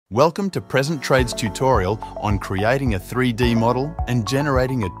Welcome to Present Trade's tutorial on creating a 3D model and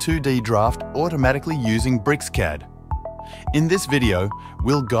generating a 2D draft automatically using BricsCAD. In this video,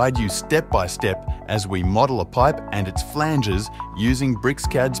 we'll guide you step by step as we model a pipe and its flanges using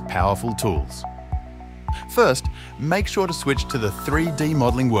BricsCAD's powerful tools. First, make sure to switch to the 3D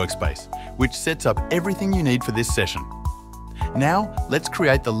modeling workspace, which sets up everything you need for this session. Now, let's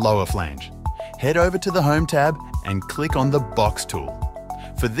create the lower flange. Head over to the Home tab and click on the Box tool.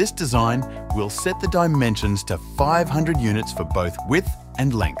 For this design, we'll set the dimensions to 500 units for both width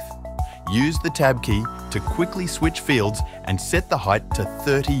and length. Use the Tab key to quickly switch fields and set the height to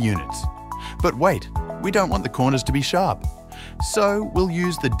 30 units. But wait, we don't want the corners to be sharp. So we'll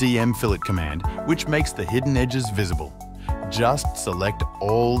use the DM fillet command, which makes the hidden edges visible. Just select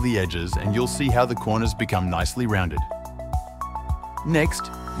all the edges and you'll see how the corners become nicely rounded. Next,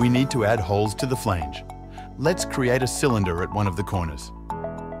 we need to add holes to the flange. Let's create a cylinder at one of the corners.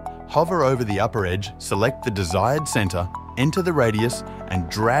 Hover over the upper edge, select the desired center, enter the radius, and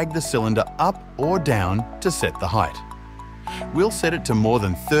drag the cylinder up or down to set the height. We'll set it to more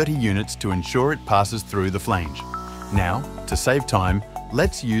than 30 units to ensure it passes through the flange. Now, to save time,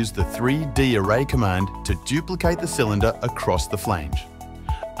 let's use the 3D array command to duplicate the cylinder across the flange.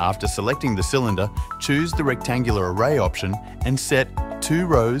 After selecting the cylinder, choose the rectangular array option and set 2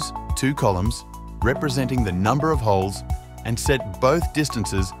 rows, 2 columns, representing the number of holes, and set both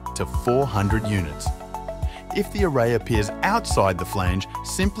distances to 400 units. If the array appears outside the flange,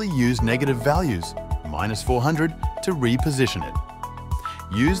 simply use negative values, -400, to reposition it.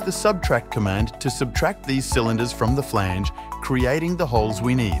 Use the subtract command to subtract these cylinders from the flange, creating the holes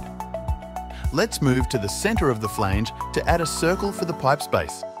we need. Let's move to the center of the flange to add a circle for the pipe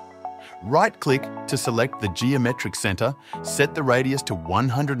space. Right-click to select the geometric center, set the radius to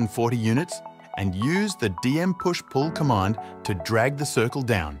 140 units, and use the DM push-pull command to drag the circle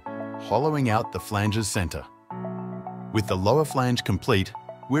down, hollowing out the flange's center. With the lower flange complete,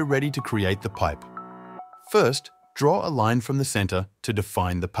 we're ready to create the pipe. First, draw a line from the center to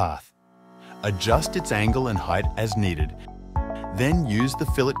define the path. Adjust its angle and height as needed. Then use the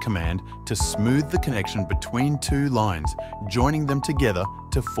fillet command to smooth the connection between 2 lines, joining them together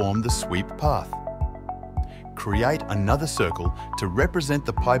to form the sweep path. Create another circle to represent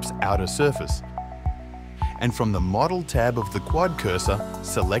the pipe's outer surface. And from the Model tab of the quad cursor,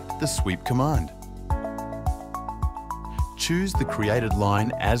 select the sweep command. Choose the created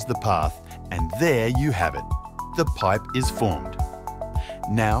line as the path, and there you have it. The pipe is formed.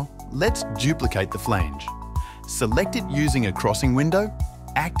 Now, let's duplicate the flange. Select it using a crossing window,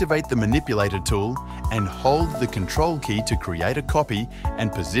 activate the manipulator tool, and hold the Control key to create a copy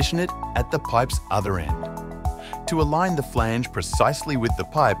and position it at the pipe's other end. To align the flange precisely with the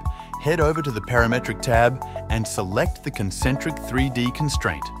pipe, head over to the Parametric tab and select the concentric 3D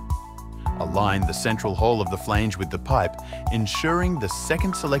constraint. Align the central hole of the flange with the pipe, ensuring the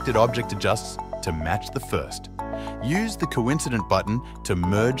second selected object adjusts to match the first. Use the coincident button to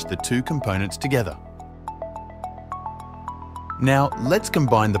merge the 2 components together. Now, let's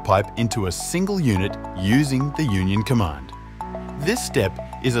combine the pipe into a single unit using the union command. This step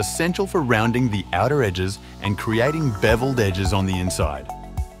is essential for rounding the outer edges and creating beveled edges on the inside.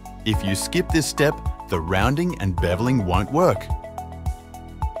 If you skip this step, the rounding and beveling won't work.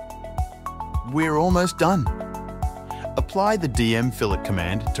 We're almost done. Apply the DM fillet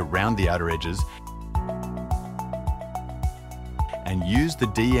command to round the outer edges and use the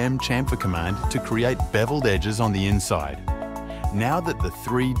DM chamfer command to create beveled edges on the inside. Now that the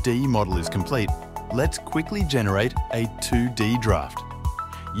 3D model is complete, let's quickly generate a 2D draft.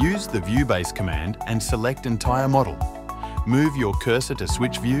 Use the View Base command and select Entire Model. Move your cursor to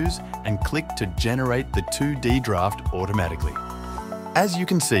switch views and click to generate the 2D draft automatically. As you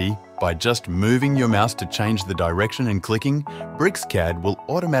can see, by just moving your mouse to change the direction and clicking, BricsCAD will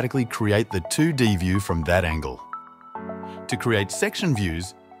automatically create the 2D view from that angle. To create section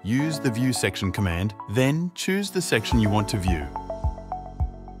views, use the View Section command, then choose the section you want to view.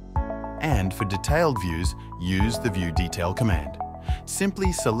 And for detailed views, use the View Detail command.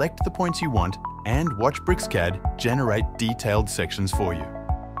 Simply select the points you want and watch BricsCAD generate detailed sections for you.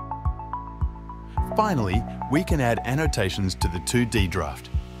 Finally, we can add annotations to the 2D draft.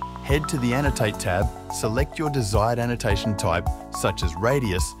 Head to the Annotate tab, select your desired annotation type, such as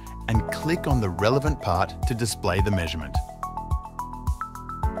radius, and click on the relevant part to display the measurement.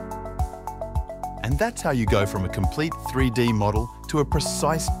 And that's how you go from a complete 3D model to a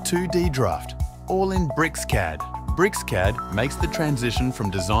precise 2D draft, all in BricsCAD. BricsCAD makes the transition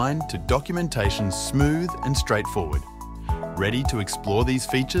from design to documentation smooth and straightforward. Ready to explore these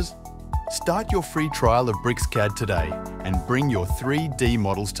features? Start your free trial of BricsCAD today and bring your 3D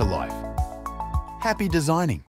models to life. Happy designing!